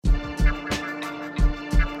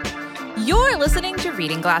You're listening to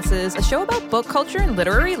Reading Glasses, a show about book culture and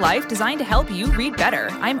literary life designed to help you read better.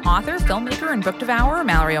 I'm author, filmmaker, and book devourer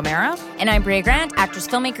Mallory O'Mara. And I'm Brea Grant, actress,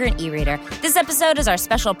 filmmaker, and e-reader. This episode is our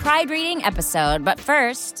special Pride Reading episode. But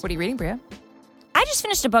first... What are you reading, Brea? I just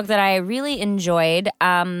finished a book that I really enjoyed.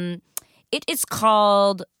 It is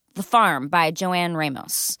called The Farm by Joanne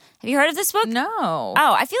Ramos. Have you heard of this book? No. Oh,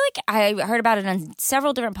 I feel like I heard about it on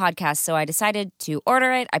several different podcasts, so I decided to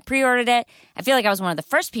order it. I pre-ordered it. I feel like I was one of the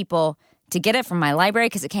first people to get it from my library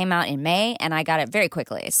because it came out in May, and I got it very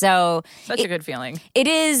quickly. So Such a good feeling. It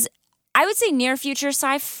is, I would say, near future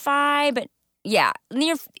sci-fi, but yeah,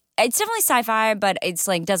 it's definitely sci-fi, but it's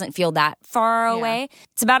like doesn't feel that far away.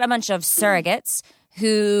 It's about a bunch of surrogates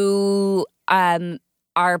who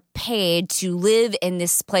are paid to live in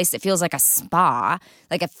this place that feels like a spa,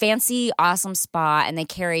 like a fancy, awesome spa, and they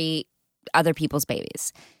carry other people's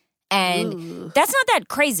babies. And that's not that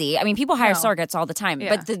crazy. I mean, people hire surrogates all the time.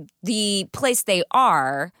 Yeah. But the place they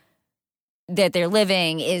are, that they're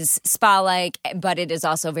living, is spa-like, but it is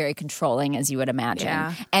also very controlling, as you would imagine.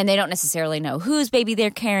 Yeah. And they don't necessarily know whose baby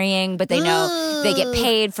they're carrying, but they know they get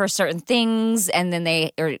paid for certain things, and then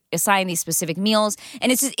they are assigned these specific meals. And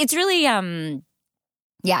it's really, and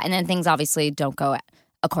then things obviously don't go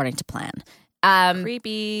according to plan.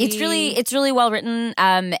 Creepy. It's really well written.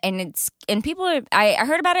 And people are, I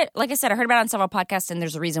heard about it. Like I said, I heard about it on several podcasts, and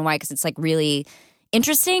there's a reason why, because it's like really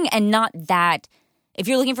interesting and not that. If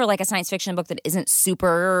you're looking for like a science fiction book that isn't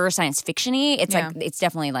super science fiction-y, it's like it's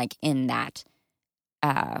definitely like in that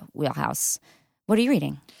wheelhouse. What are you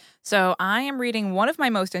reading? So I am reading one of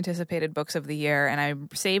my most anticipated books of the year, and I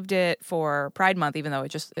saved it for Pride Month, even though it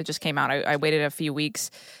just came out. I waited a few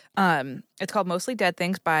weeks. It's called Mostly Dead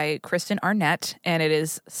Things by Kristen Arnett, and it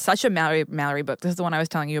is such a Mallory book. This is the one I was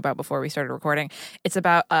telling you about before we started recording. It's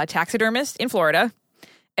about a taxidermist in Florida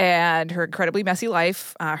and her incredibly messy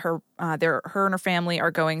life. Her and her family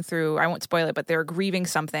are going through, I won't spoil it, but they're grieving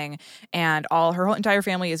something, and her whole entire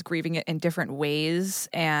family is grieving it in different ways.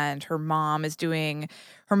 And her mom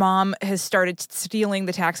has started stealing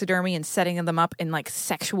the taxidermy and setting them up in like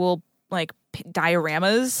sexual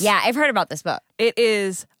dioramas. Yeah, I've heard about this book. It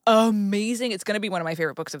is amazing. It's going to be one of my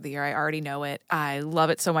favorite books of the year. I already know it. I love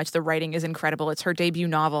it so much. The writing is incredible. It's her debut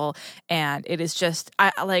novel, and it is just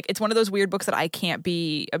it's one of those weird books that I can't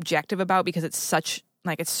be objective about because it's such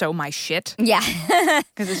it's so my shit. Yeah.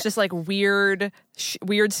 Because it's just like weird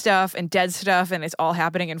stuff and dead stuff, and it's all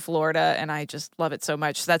happening in Florida, and I just love it so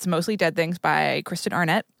much. So that's Mostly Dead Things by Kristen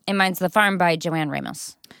Arnett. And mine's The Farm by Joanne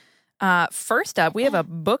Ramos. First up, we have a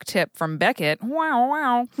book tip from Beckett.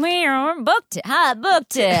 Wow. Book tip. Hot book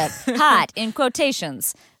tip. Hot in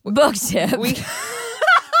quotations. Book tip.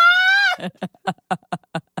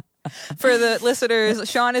 For the listeners,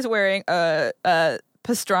 Sean is wearing a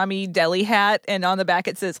pastrami deli hat, and on the back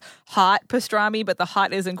it says hot pastrami, but the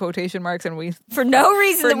hot is in quotation marks, and we for no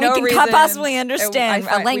reason we can possibly understand.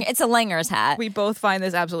 It's a Langer's hat. We both find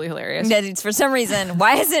this absolutely hilarious. For some reason,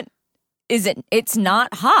 why it's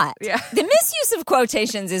not hot. Yeah. The misuse of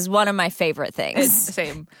quotations is one of my favorite things. It's the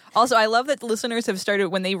same. Also, I love that listeners have started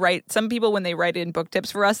when they write in book tips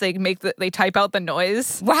for us, they type out the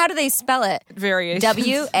noise. Well, how do they spell it? Variations.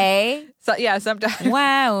 W-A? So, yeah, sometimes.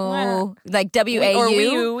 Wow. Like W-A-U? Or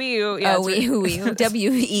wee-oo. Yeah, wee-oo.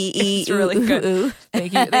 W-E-E. It's really good.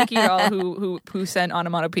 Thank you to all who sent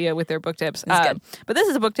onomatopoeia with their book tips. But this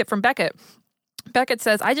is a book tip from Beckett. Beckett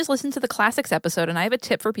says, I just listened to the classics episode, and I have a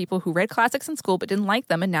tip for people who read classics in school but didn't like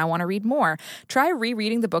them and now want to read more. Try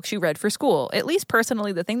rereading the books you read for school. At least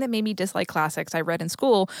personally, the thing that made me dislike classics I read in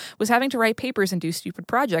school was having to write papers and do stupid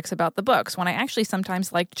projects about the books when I actually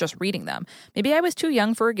sometimes liked just reading them. Maybe I was too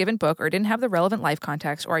young for a given book or didn't have the relevant life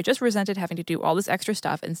context, or I just resented having to do all this extra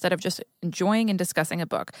stuff instead of just enjoying and discussing a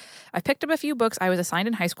book. I've picked up a few books I was assigned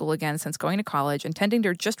in high school again since going to college, intending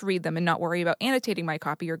to just read them and not worry about annotating my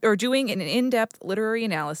copy or doing an in-depth literary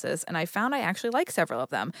analysis, and I found I actually like several of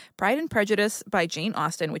them. Pride and Prejudice by Jane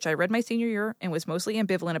Austen, which I read my senior year and was mostly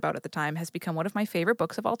ambivalent about at the time, has become one of my favorite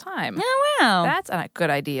books of all time. Oh, wow. That's a good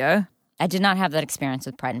idea. I did not have that experience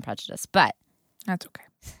with Pride and Prejudice, but... That's okay.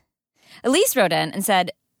 Elise wrote in and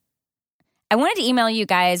said, I wanted to email you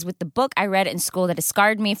guys with the book I read in school that has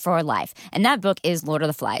scarred me for life, and that book is Lord of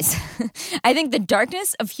the Flies. I think the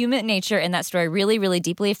darkness of human nature in that story really, really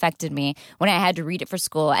deeply affected me when I had to read it for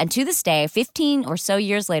school, and to this day, 15 or so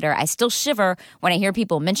years later, I still shiver when I hear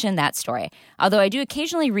people mention that story. Although I do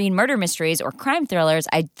occasionally read murder mysteries or crime thrillers,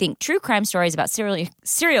 I think true crime stories about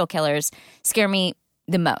serial killers scare me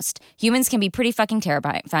the most. Humans can be pretty fucking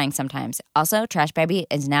terrifying sometimes. Also, Trash Baby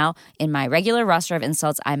is now in my regular roster of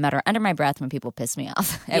insults I mutter under my breath when people piss me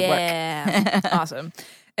off at work. Awesome.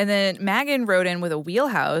 And then Megan wrote in with a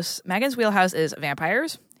wheelhouse. Megan's wheelhouse is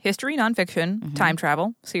vampires, history, nonfiction, time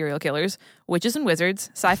travel, serial killers, witches and wizards,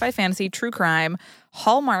 sci-fi, fantasy, true crime,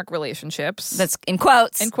 Hallmark relationships. That's in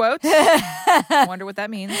quotes. In quotes. I wonder what that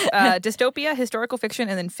means. Dystopia, historical fiction,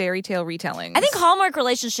 and then fairy tale retellings. I think Hallmark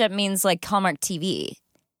relationship means like Hallmark TV.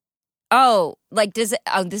 Oh, like does it?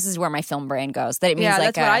 Oh, this is where my film brain goes. That it means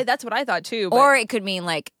like that's what I thought too. But, or it could mean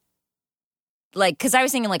like because I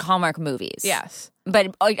was thinking like Hallmark movies. Yes, but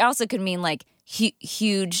it also could mean like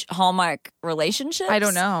huge Hallmark relationships. I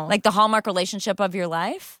don't know, like the Hallmark relationship of your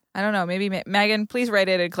life. I don't know. Maybe Megan, please write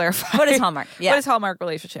it and clarify. What is Hallmark? Yeah. What is Hallmark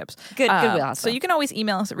relationships? Good wheelhouse. So you can always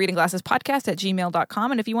email us at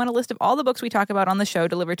readingglassespodcast@gmail.com. And if you want a list of all the books we talk about on the show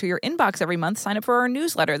delivered to your inbox every month, sign up for our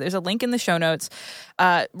newsletter. There's a link in the show notes.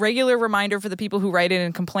 Regular reminder for the people who write in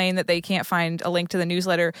and complain that they can't find a link to the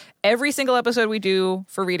newsletter. Every single episode we do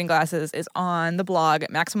for Reading Glasses is on the blog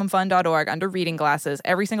at MaximumFun.org under Reading Glasses.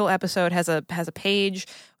 Every single episode has a page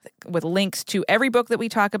with links to every book that we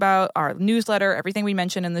talk about, our newsletter, everything we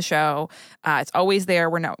mention in the show. It's always there.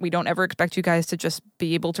 We don't ever expect you guys to just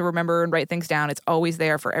be able to remember and write things down. It's always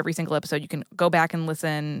there for every single episode. You can go back and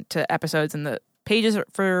listen to episodes, and the pages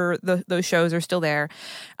for those shows are still there.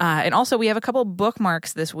 And also, we have a couple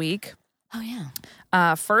bookmarks this week. Oh,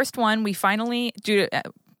 yeah. First one,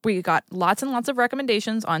 we got lots and lots of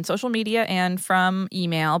recommendations on social media and from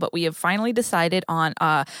email, but we have finally decided on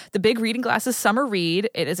the Big Reading Glasses Summer Read.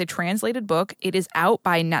 It is a translated book. It is out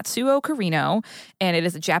by Natsuo Kirino, and it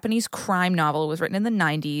is a Japanese crime novel. It was written in the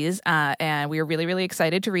 90s, and we are really, really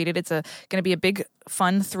excited to read it. It's going to be a big,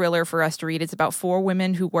 fun thriller for us to read. It's about 4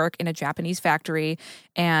 women who work in a Japanese factory,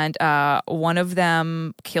 and one of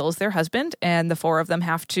them kills their husband, and the 4 of them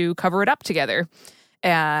have to cover it up together.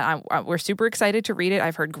 We're super excited to read it.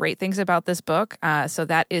 I've heard great things about this book. So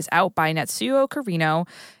that is out by Natsuo Kirino,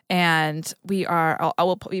 and I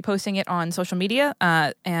will be posting it on social media,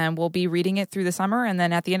 and we'll be reading it through the summer. And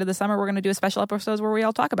then at the end of the summer, we're going to do a special episode where we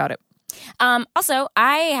all talk about it. Also,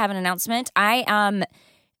 I have an announcement.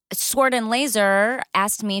 Sword and Laser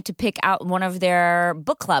asked me to pick out one of their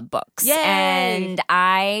book club books. Yay! And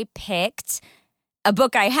I picked a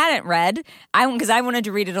book I hadn't read, because I wanted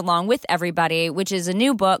to read it along with everybody, which is a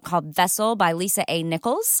new book called Vessel by Lisa A.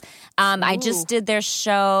 Nichols. I just did their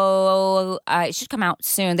show. It should come out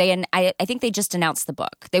soon. I think they just announced the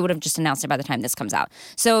book. They would have just announced it by the time this comes out.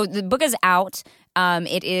 So the book is out.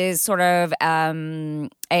 It is sort of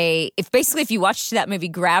if you watched that movie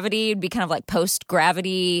Gravity, it'd be kind of like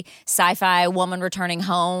post-Gravity sci-fi woman returning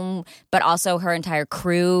home, but also her entire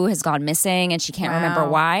crew has gone missing and she can't remember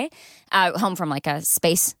why. Home from like a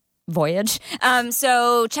space voyage.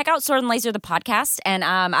 So check out Sword and Laser, the podcast, and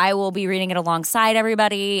I will be reading it alongside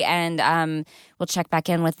everybody, and we'll check back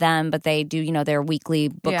in with them. But they do, their weekly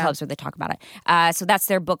book clubs where they talk about it. So that's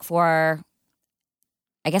their book for,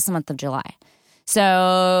 I guess, the month of July.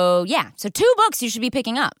 So, so 2 books you should be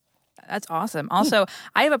picking up. That's awesome. Also,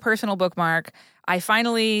 I have a personal bookmark. I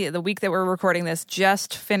finally, the week that we're recording this,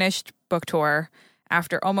 just finished book tour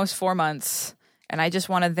after almost 4 months. And I just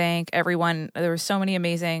want to thank everyone. There were so many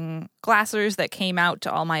amazing glassers that came out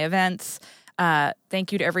to all my events.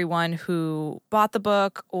 Thank you to everyone who bought the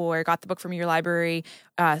book or got the book from your library,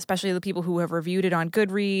 especially the people who have reviewed it on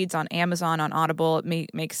Goodreads, on Amazon, on Audible.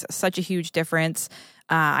 It makes such a huge difference.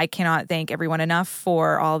 I cannot thank everyone enough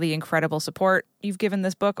for all the incredible support you've given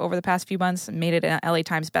this book over the past few months and made it an LA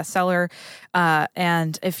Times bestseller.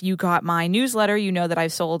 And if you got my newsletter, you know that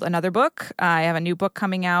I've sold another book. I have a new book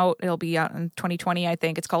coming out. It'll be out in 2020, I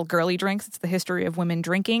think. It's called Girly Drinks. It's the history of women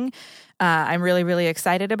drinking. I'm really, really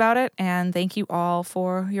excited about it. And thank you all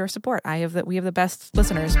for your support. We have the best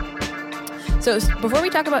listeners. So before we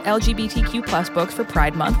talk about LGBTQ plus books for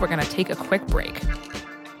Pride Month, we're going to take a quick break.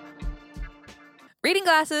 Reading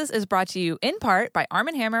Glasses is brought to you in part by Arm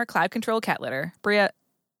 & Hammer Cloud Control Cat Litter. Bria,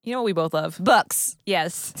 you know what we both love? Books.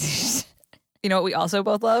 Yes. You know what we also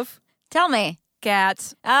both love? Tell me.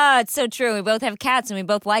 Cats. It's so true. We both have cats and we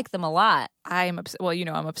both like them a lot. I'm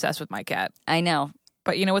obsessed with my cat. I know.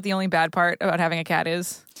 But you know what the only bad part about having a cat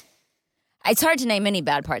is? It's hard to name any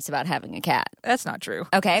bad parts about having a cat. That's not true.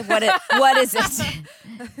 Okay, what is it?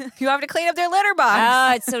 You have to clean up their litter box.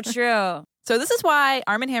 Oh, it's so true. So this is why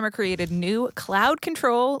Arm & Hammer created new Cloud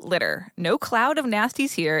Control Litter. No cloud of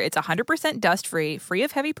nasties here. It's 100% dust-free, free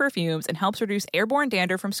of heavy perfumes, and helps reduce airborne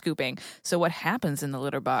dander from scooping. So what happens in the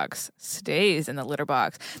litter box stays in the litter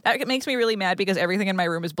box. That makes me really mad because everything in my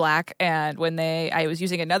room is black, and when I was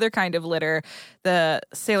using another kind of litter, the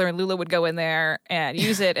Sailor and Lula would go in there and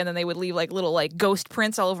use it, and then they would leave little ghost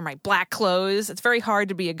prints all over my black clothes. It's very hard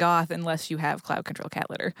to be a goth unless you have Cloud Control cat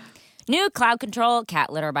litter. New Cloud Control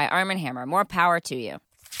Cat Litter by Arm & Hammer. More power to you.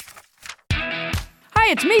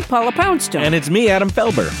 Hi, it's me, Paula Poundstone. And it's me, Adam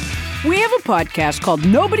Felber. We have a podcast called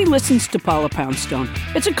Nobody Listens to Paula Poundstone.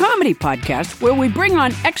 It's a comedy podcast where we bring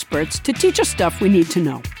on experts to teach us stuff we need to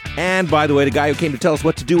know. And by the way, the guy who came to tell us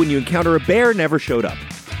what to do when you encounter a bear never showed up.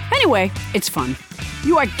 Anyway, it's fun.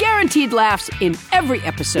 You are guaranteed laughs in every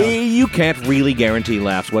episode. You can't really guarantee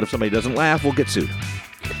laughs. What if somebody doesn't laugh? We'll get sued.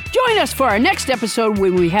 Join us for our next episode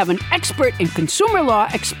when we have an expert in consumer law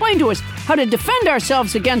explain to us how to defend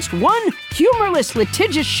ourselves against one humorless,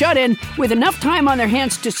 litigious shut-in with enough time on their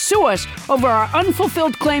hands to sue us over our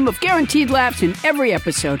unfulfilled claim of guaranteed laughs in every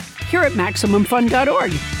episode here at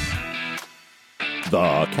MaximumFun.org.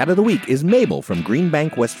 The Cat of the Week is Mabel from Green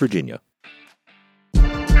Bank, West Virginia.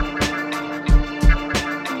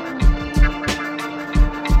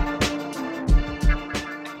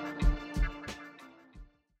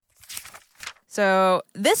 So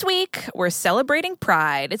this week, we're celebrating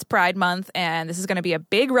Pride. It's Pride Month, and this is going to be a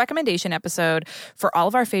big recommendation episode for all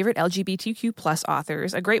of our favorite LGBTQ plus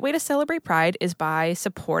authors. A great way to celebrate Pride is by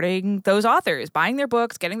supporting those authors, buying their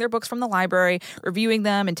books, getting their books from the library, reviewing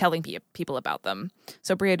them, and telling people about them.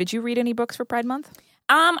 So, Bria, did you read any books for Pride Month?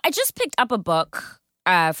 I just picked up a book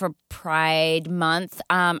for Pride Month.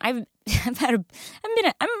 I'm a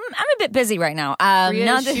bit busy right now.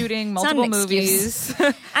 Bria's shooting multiple movies.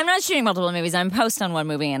 I'm not shooting multiple movies. I'm post on one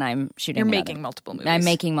movie and I'm shooting. You're another. making multiple movies. I'm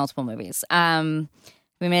making multiple movies. I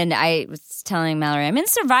was telling Mallory, I'm in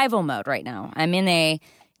survival mode right now.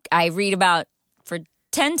 I read about for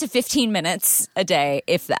 10 to 15 minutes a day,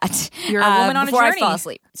 if that. You're a woman on a journey. Before I fall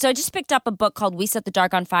asleep. So I just picked up a book called We Set the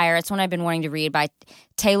Dark on Fire. It's one I've been wanting to read by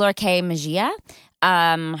Taylor K. Mejia.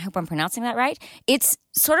 I hope I'm pronouncing that right. It's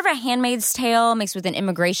sort of a Handmaid's Tale mixed with an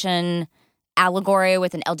immigration allegory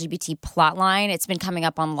with an LGBT plot line. It's been coming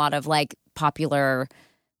up on a lot of like popular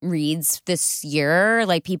reads this year.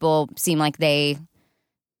 Like people seem like they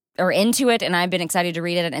are into it, and I've been excited to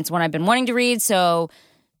read it. And it's one I've been wanting to read. So,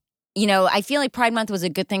 you know, I feel like Pride Month was a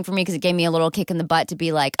good thing for me because it gave me a little kick in the butt to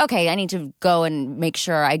be like, okay, I need to go and make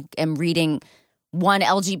sure I am reading one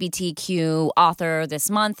LGBTQ author this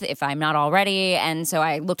month if I'm not already. And so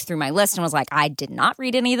I looked through my list and was like, I did not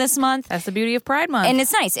read any this month. That's the beauty of Pride Month. And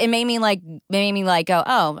it's nice. It made me go,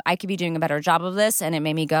 oh, I could be doing a better job of this. And it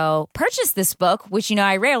made me go, purchase this book, which, you know,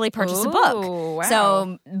 I rarely purchase a book. Wow.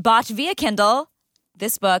 So bought via Kindle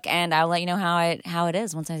this book, and I'll let you know how it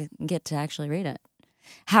is once I get to actually read it.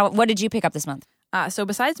 What did you pick up this month? So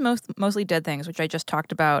besides mostly Dead Things, which I just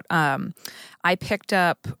talked about, I picked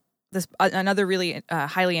up another really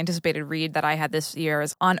highly anticipated read that I had this year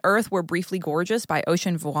is On Earth We're Briefly Gorgeous by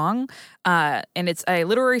Ocean Vuong. And it's a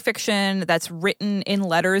literary fiction that's written in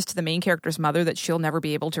letters to the main character's mother that she'll never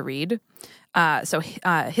be able to read. So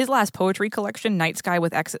his last poetry collection, Night Sky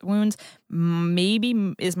with Exit Wounds,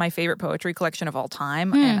 maybe is my favorite poetry collection of all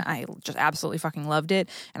time. And I just absolutely fucking loved it.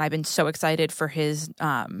 And I've been so excited for his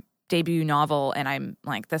debut novel, and I'm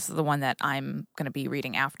like, this is the one that I'm going to be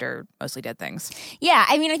reading after Mostly Dead Things. Yeah,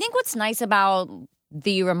 I mean, I think what's nice about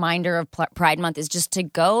the reminder of Pride Month is just to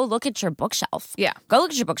go look at your bookshelf. Yeah. Go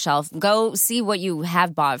look at your bookshelf. Go see what you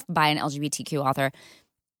have bought by an LGBTQ author.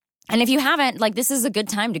 And if you haven't, like, this is a good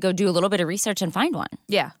time to go do a little bit of research and find one.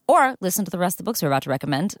 Yeah. Or listen to the rest of the books we're about to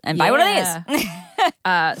recommend and buy one of these.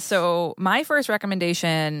 So my first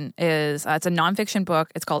recommendation is it's a nonfiction book.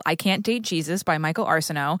 It's called I Can't Date Jesus by Michael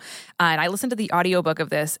Arsenault. And I listened to the audiobook of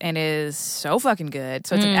this, and it is so fucking good.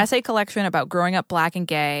 So it's an essay collection about growing up Black and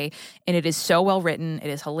gay, and it is so well written. It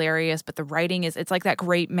is hilarious, but the writing it's like that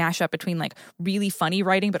great mashup between like really funny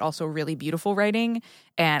writing but also really beautiful writing.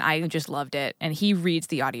 And I just loved it. And he reads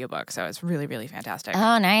the audiobook, so it's really, really fantastic.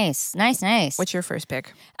 Oh, nice. Nice. What's your first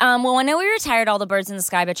pick? Well, I know we retired All the Birds in the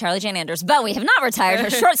Sky by Charlie Jane Anders, but we have not retired her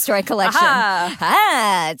short story collection.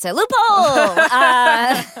 It's a loophole.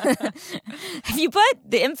 If you put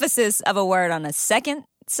the emphasis of a word on a second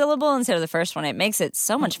syllable instead of the first one, it makes it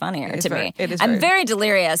so much funnier to me. I'm very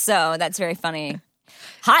delirious, so that's very funny.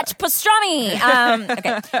 Hot pastrami.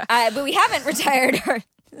 Okay, but we haven't retired her.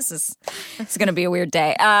 This is going to be a weird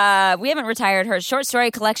day. We haven't retired her short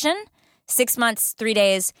story collection, 6 months, 3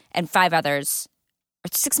 days, and 5 others.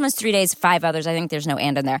 6 months, 3 days, 5 others. I think there's no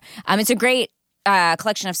and in there. It's a great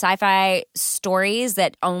collection of sci-fi stories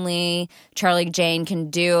that only Charlie Jane can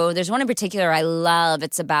do. There's one in particular I love.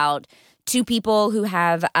 It's about two people who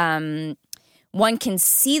have one can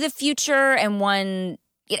see the future and one.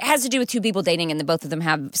 It has to do with two people dating, and both of them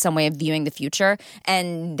have some way of viewing the future,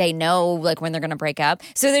 and they know like when they're going to break up.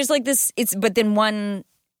 So there's like this. But then one,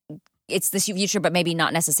 it's the future, but maybe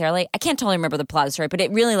not necessarily. I can't totally remember the plot of the story, but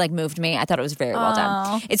it really like moved me. I thought it was very well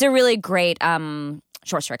done. It's a really great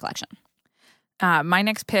short story collection. My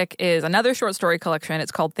next pick is another short story collection.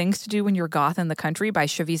 It's called Things to Do When You're Goth in the Country by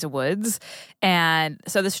Shavisa Woods. And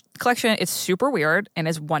so this collection is super weird and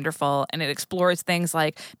is wonderful. And it explores things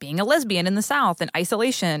like being a lesbian in the South and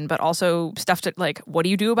isolation, but also stuff to like, what do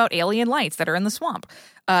you do about alien lights that are in the swamp?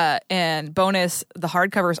 And bonus, the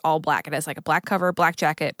hardcover is all black. It has like a black cover, black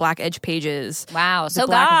jacket, black edge pages. Wow, so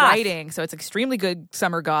black goth. writing. So it's extremely good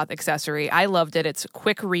summer goth accessory. I loved it. It's a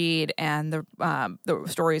quick read, and the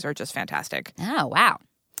stories are just fantastic. Oh, wow.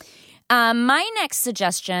 My next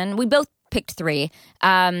suggestion, we both picked 3.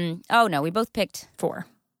 We both picked 4.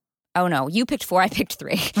 Oh, no, you picked 4, I picked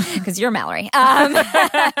 3, because you're Mallory.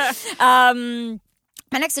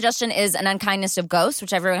 My next suggestion is An Unkindness of Ghosts,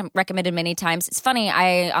 which I've recommended many times. It's funny,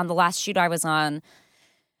 on the last shoot I was on,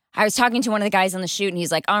 I was talking to one of the guys on the shoot, and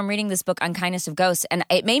he's like, I'm reading this book, Unkindness of Ghosts, and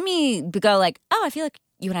it made me go like, I feel like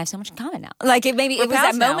you and I have so much in common now. Like, it was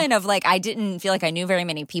that moment of like, I didn't feel like I knew very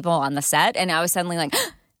many people on the set, and I was suddenly like,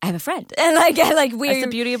 I have a friend. And like we're... That's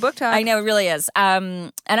the beauty of book talk. I know, it really is.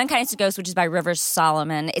 An Unkindness of Ghosts, which is by Rivers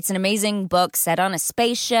Solomon. It's an amazing book set on a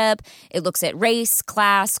spaceship. It looks at race,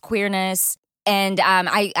 class, queerness. And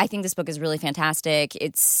I think this book is really fantastic.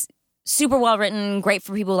 It's super well written, great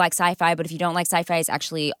for people who like sci-fi, but if you don't like sci-fi, it's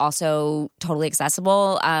actually also totally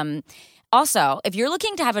accessible. Also, if you're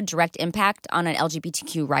looking to have a direct impact on an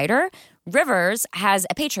LGBTQ writer, Rivers has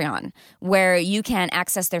a Patreon where you can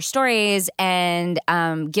access their stories and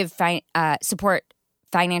give support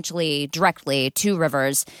financially directly to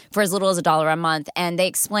Rivers for as little as $1 a month. And they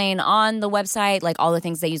explain on the website like all the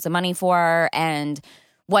things they use the money for and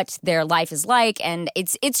what their life is like. And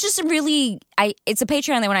it's just it's a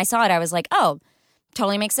Patreon that when I saw it, I was like, oh,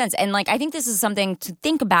 totally makes sense. And like, I think this is something to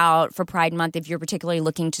think about for Pride Month if you're particularly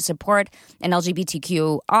looking to support an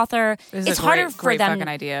LGBTQ author. It's harder for them. Fucking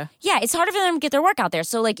idea. Yeah, it's harder for them to get their work out there.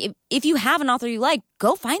 So like, if you have an author you like,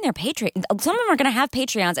 go find their Patreon. Some of them are going to have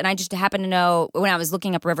Patreons, and I just happen to know when I was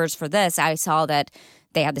looking up Rivers for this, I saw that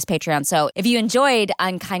they had this Patreon. So if you enjoyed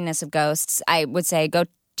Unkindness of Ghosts, I would say go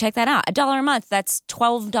check that out. $1 a month, that's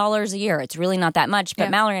 $12 a year. It's really not that much, but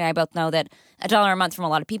Mallory and I both know that $1 a month from a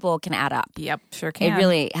lot of people can add up. Yep, sure can. It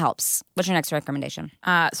really helps. What's your next recommendation?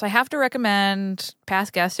 So I have to recommend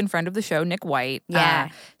past guest and friend of the show, Nick White. Yeah.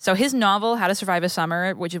 So his novel, How to Survive a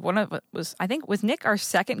Summer, which is was Nick our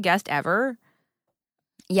second guest ever?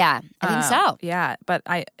 Yeah, I think so. Yeah, but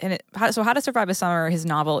so How to Survive a Summer, his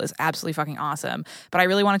novel is absolutely fucking awesome. But I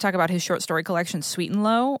really want to talk about his short story collection, Sweet and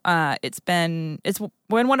Low. It's been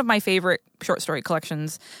one of my favorite short story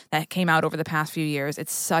collections that came out over the past few years.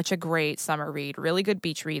 It's such a great summer read, really good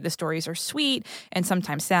beach read. The stories are sweet and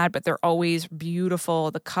sometimes sad, but they're always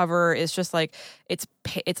beautiful. The cover is just like it's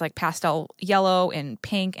like pastel yellow and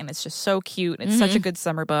pink, and it's just so cute. It's such a good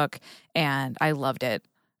summer book, and I loved it.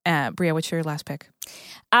 Bria, what's your last pick?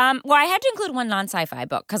 Well, I had to include one non-sci-fi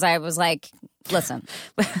book because I was like, listen,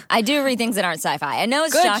 I do read things that aren't sci-fi. I know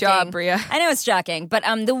it's shocking. Good job, Bria. I know it's shocking, but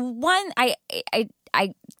the one I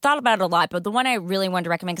thought about it a lot, but the one I really wanted to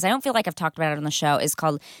recommend, because I don't feel like I've talked about it on the show, is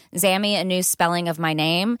called Zammy, A New Spelling of My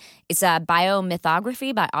Name. It's a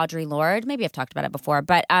biomythography by Audre Lorde. Maybe I've talked about it before,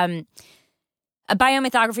 but a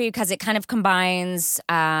biomythography because it kind of combines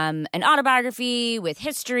an autobiography with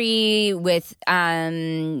history, with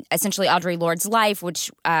essentially Audre Lorde's life,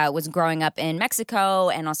 which was growing up in Mexico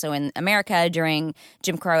and also in America during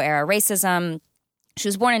Jim Crow era racism. She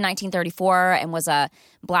was born in 1934 and was a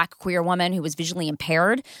Black queer woman who was visually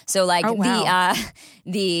impaired. So like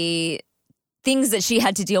the things that she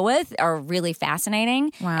had to deal with are really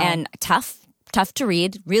fascinating and tough to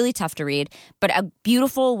read, really tough to read, but a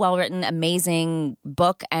beautiful, well-written, amazing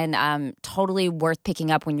book, and totally worth picking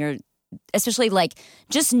up when you're, especially like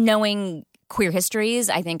just knowing queer histories,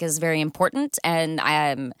 I think is very important.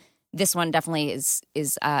 And this one definitely is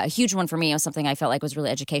a huge one for me. It was something I felt like was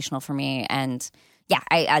really educational for me. And yeah,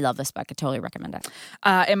 I love this book. I totally recommend it.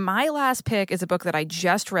 And my last pick is a book that I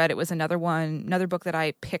just read. It was another book that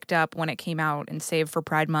I picked up when it came out and saved for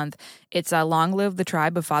Pride Month. It's Long Live the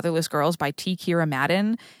Tribe of Fatherless Girls by T. Kira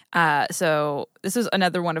Madden. So this is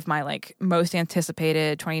another one of my like most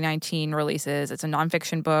anticipated 2019 releases. It's a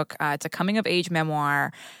nonfiction book. It's a coming of age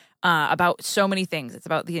memoir. About so many things. It's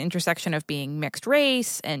about the intersection of being mixed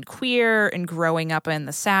race and queer and growing up in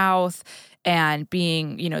the South and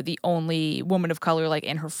being, the only woman of color like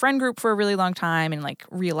in her friend group for a really long time and like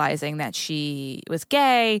realizing that she was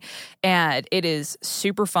gay. And it is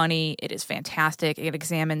super funny. It is fantastic. It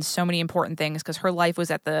examines so many important things because her life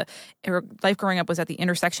growing up was at the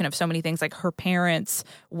intersection of so many things. Like her parents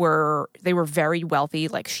were very wealthy.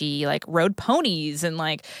 Like she like rode ponies and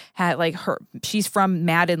like had like she's from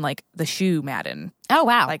Madden, like the shoe Madden. Oh,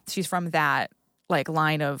 wow. Like she's from that like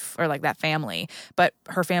line of, or like that family, but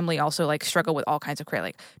her family also like struggle with all kinds of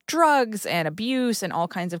like drugs and abuse and all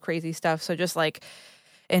kinds of crazy stuff. So just like,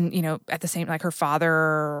 and you know, at the same, like her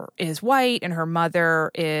father is white and her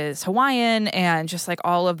mother is Hawaiian, and just like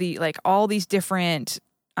all of the, like all these different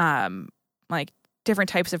like different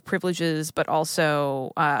types of privileges, but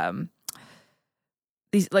also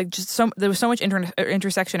these like just there was so much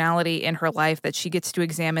intersectionality in her life that she gets to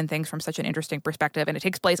examine things from such an interesting perspective, and it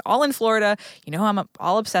takes place all in Florida. You know, I'm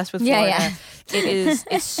all obsessed with Florida.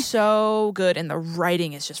 It's so good, and the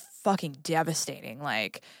writing is just fucking devastating.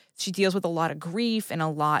 Like she deals with a lot of grief and a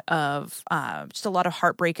lot of just a lot of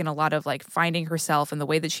heartbreak and a lot of like finding herself, and the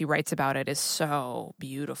way that she writes about it is so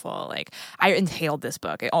beautiful. Like I inhaled this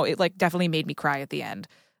book. It like definitely made me cry at the end.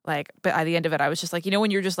 Like, but at the end of it, I was just like, you know, when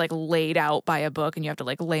you're just like laid out by a book and you have to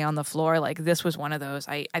like lay on the floor, like this was one of those.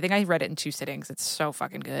 I think I read it in 2 sittings. It's so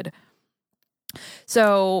fucking good.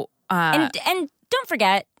 So, and don't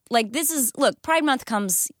forget, like look, Pride Month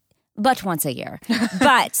comes but once a year,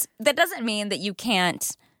 but that doesn't mean that you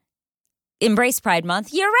can't embrace Pride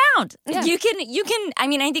Month year round. Yeah. You can, I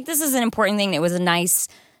mean, I think this is an important thing. It was a nice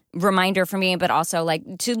reminder for me, but also like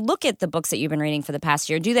to look at the books that you've been reading for the past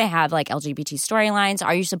year. Do they have like LGBT storylines?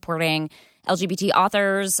 Are you supporting LGBT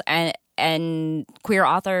authors and queer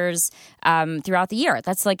authors throughout the year?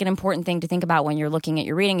 That's like an important thing to think about when you're looking at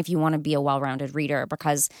your reading if you want to be a well-rounded reader,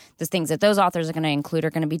 because the things that those authors are going to include are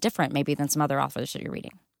going to be different maybe than some other authors that you're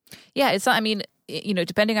reading. Yeah, it's not, I mean, you know,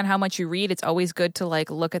 depending on how much you read, it's always good to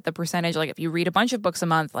like look at the percentage. Like if you read a bunch of books a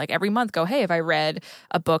month, like every month go, hey, if I read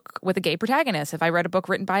a book with a gay protagonist, if I read a book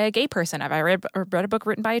written by a gay person, if I read a book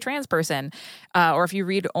written by a trans person, or if you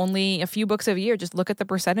read only a few books a year, just look at the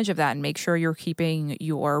percentage of that and make sure you're keeping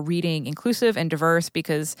your reading inclusive and diverse,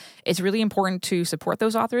 because it's really important to support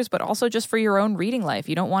those authors, but also just for your own reading life.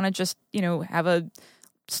 You don't want to just, you know, have a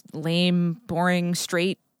lame, boring,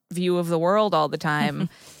 straight view of the world all the time.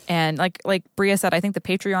 And like Bria said, I think the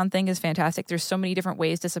Patreon thing is fantastic. There's so many different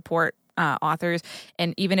ways to support authors,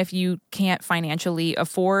 and even if you can't financially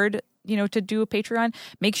afford, you know, to do a Patreon,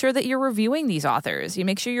 make sure that you're reviewing these authors. You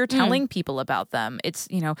make sure you're telling people about them. It's,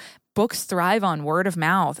 you know, books thrive on word of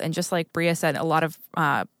mouth, and just like Bria said, a lot of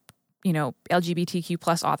you know, LGBTQ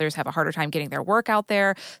plus authors have a harder time getting their work out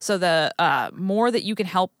there. So the more that you can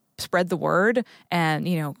help spread the word and,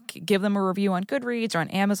 you know, give them a review on Goodreads or on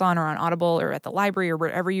Amazon or on Audible or at the library or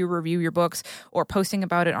wherever you review your books, or posting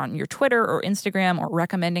about it on your Twitter or Instagram or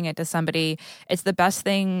recommending it to somebody, it's the best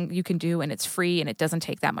thing you can do, and it's free and it doesn't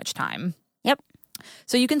take that much time. Yep.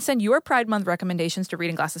 So you can send your Pride Month recommendations to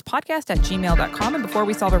readingglassespodcast@gmail.com. And before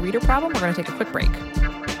we solve a reader problem, we're going to take a quick break.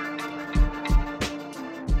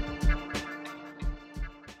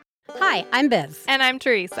 Hi, I'm Biz. And I'm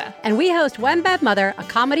Teresa. And we host One Bad Mother, a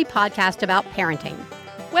comedy podcast about parenting.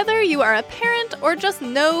 Whether you are a parent or just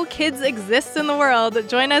know kids exist in the world,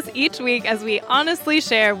 join us each week as we honestly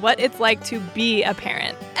share what it's like to be a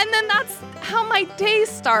parent. And then that's how my day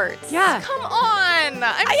starts. Yeah. Come on.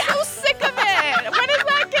 I'm so sick of it. When is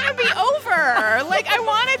that going to be over? Like, I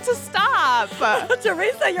want it to stop.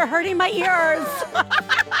 Teresa, you're hurting my ears.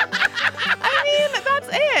 I mean, that's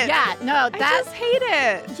it. Yeah, no, I just hate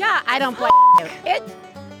it. Yeah, I don't blame you. It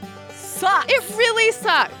sucks. It really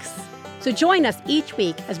sucks. So join us each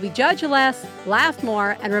week as we judge less, laugh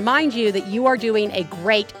more, and remind you that you are doing a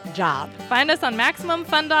great job. Find us on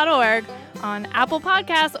MaximumFun.org, on Apple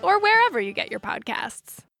Podcasts, or wherever you get your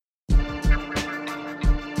podcasts.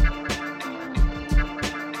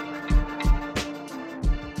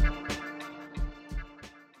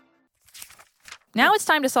 Now it's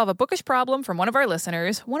time to solve a bookish problem from one of our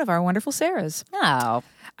listeners, one of our wonderful Sarahs. Oh.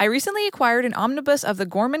 I recently acquired an omnibus of the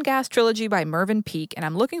Gormenghast trilogy by Mervyn Peake, and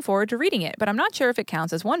I'm looking forward to reading it, but I'm not sure if it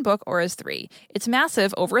counts as one book or as 3. It's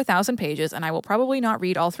massive, over 1,000 pages, and I will probably not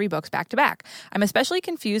read all 3 books back to back. I'm especially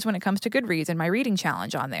confused when it comes to Goodreads and my reading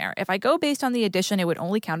challenge on there. If I go based on the edition, it would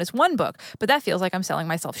only count as 1 book, but that feels like I'm selling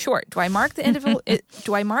myself short. Do I mark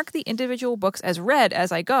the individual books as read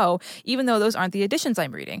as I go, even though those aren't the editions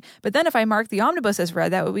I'm reading? But then if I mark the omnibus as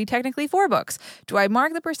read, that would be technically 4 books. Do I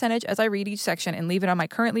mark the percentage as I read each section and leave it on my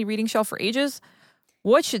currently reading shelf for ages?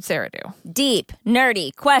 What should Sarah do? Deep,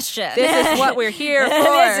 nerdy question. This is what we're here for.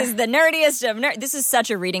 This is the nerdiest of nerds. This is such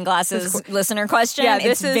a Reading Glasses listener question. Yeah,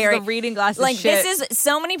 this is the Reading Glasses like, shit. This is,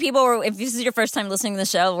 so many people, if this is your first time listening to the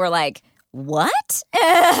show, we're like, what?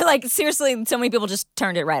 Like, seriously, so many people just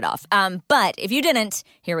turned it right off. But if you didn't,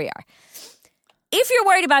 here we are. If you're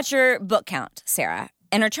worried about your book count, Sarah,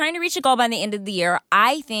 and are trying to reach a goal by the end of the year,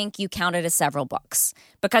 I think you count it as several books.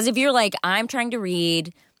 Because if you're like, I'm trying to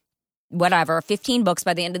read, 15 books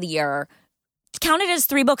by the end of the year, count it as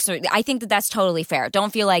 3 books. I think that that's totally fair.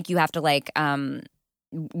 Don't feel like you have to like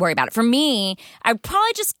worry about it. For me, I'd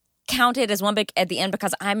probably just count it as one book at the end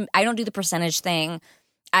because I don't do the percentage thing.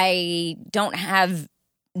 I don't have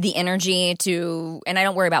the energy to, and I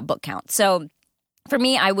don't worry about book count. So for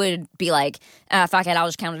me, I would be like, fuck it, I'll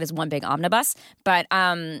just count it as one big omnibus. But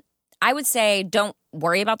I would say don't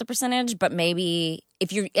worry about the percentage, but maybe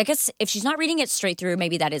if she's not reading it straight through,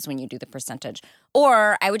 maybe that is when you do the percentage.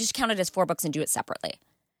 Or I would just count it as 4 books and do it separately.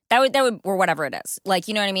 That would, or whatever it is. Like,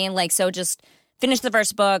 you know what I mean? Like, so just finish the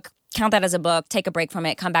first book, count that as a book, take a break from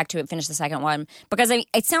it, come back to it, finish the second one. Because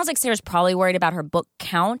it sounds like Sarah's probably worried about her book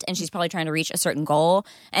count, and she's probably trying to reach a certain goal.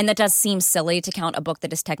 And that does seem silly to count a book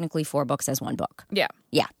that is technically 4 books as one book. Yeah.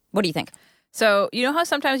 Yeah. What do you think? So you know how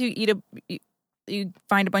sometimes you eat you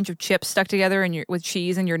find a bunch of chips stuck together and with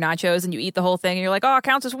cheese and your nachos, and you eat the whole thing, and you're like, oh, it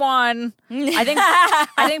counts as 1.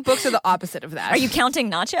 I think books are the opposite of that. Are you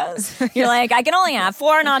counting nachos? You're like, I can only have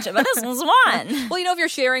 4 nachos, but this one's 1. Well, you know, if you're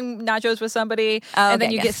sharing nachos with somebody, and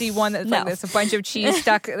then you see one that's like there's a bunch of cheese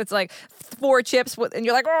stuck, it's like 4 chips, and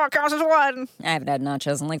you're like, oh, it counts as 1. I haven't had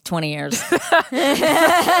nachos in like 20 years.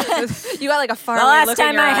 You got like a far away look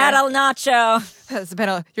in your eye. The last time I had a nacho. It's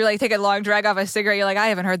been you're like taking a long drag off a cigarette. You're like, I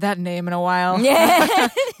haven't heard that name in a while. Yeah.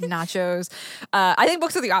 Nachos. I think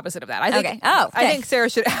books are the opposite of that. I think, okay. Oh, okay. I think Sarah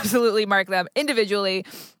should absolutely mark them individually.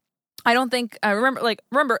 I don't think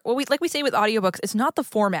remember what we say with audiobooks, it's not the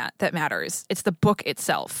format that matters. It's the book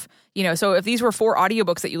itself. You know, so if these were 4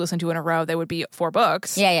 audiobooks that you listen to in a row, they would be 4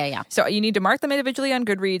 books. Yeah. So you need to mark them individually on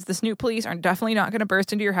Goodreads. The Snoop police are definitely not going to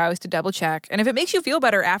burst into your house to double check. And if it makes you feel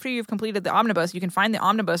better after you've completed the omnibus, you can find the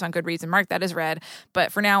omnibus on Goodreads and mark that as read.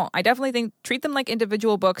 But for now, I definitely think treat them like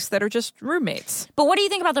individual books that are just roommates. But what do you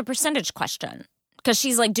think about the percentage question? Because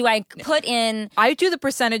she's like, do I put in... I do the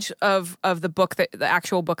percentage of the book, the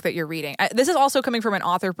actual book that you're reading. This is also coming from an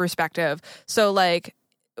author perspective. So like...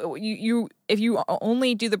 if you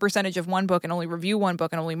only do the percentage of one book and only review one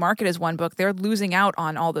book and only mark it as one book, they're losing out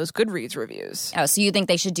on all those Goodreads reviews. Oh, so you think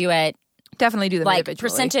they should do it? Definitely do them like individually.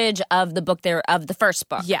 Percentage of the book of the first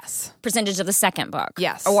book. Yes. Percentage of the second book.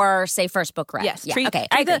 Yes. Or say first book read. Yes. Yeah.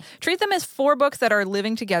 Treat them as 4 books that are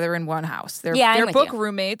living together in one house. They're book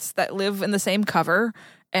roommates that live in the same cover,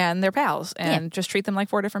 and they're pals, and just treat them like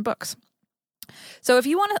 4 different books. So if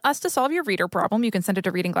you want us to solve your reader problem, you can send it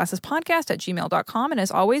to readingglassespodcast@gmail.com. And as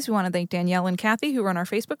always, we want to thank Danielle and Kathy, who run our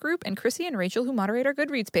Facebook group, and Chrissy and Rachel, who moderate our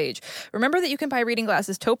Goodreads page. Remember that you can buy Reading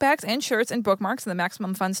Glasses tote bags and shirts and bookmarks in the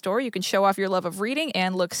Maximum Fun store. You can show off your love of reading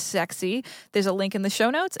and look sexy. There's a link in the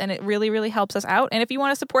show notes, and it really, really helps us out. And if you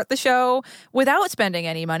want to support the show without spending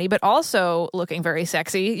any money, but also looking very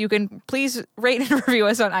sexy, you can please rate and review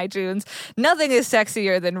us on iTunes. Nothing is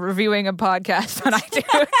sexier than reviewing a podcast on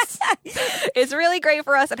iTunes. It's really great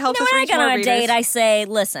for us. It helps us reach more readers. When I go on a date, I say,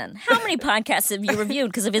 listen, how many podcasts have you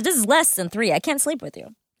reviewed? Because if it is less than 3, I can't sleep with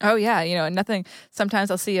you. Oh, yeah. You know, nothing.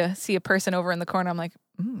 Sometimes I'll see a person over in the corner. I'm like,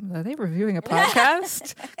 are they reviewing a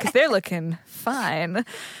podcast? Because they're looking fine.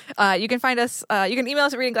 You can find us, you can email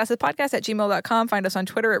us at readingglassespodcast@gmail.com. Find us on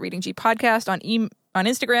Twitter at readinggpodcast, on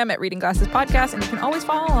Instagram at readingglassespodcast, and you can always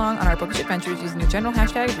follow along on our bookish adventures using the general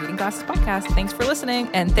hashtag readingglassespodcast. Thanks for listening,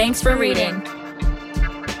 and thanks for reading.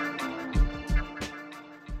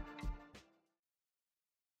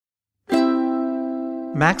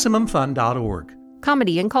 MaximumFun.org.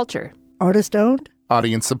 Comedy and culture. Artist owned.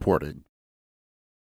 Audience supported.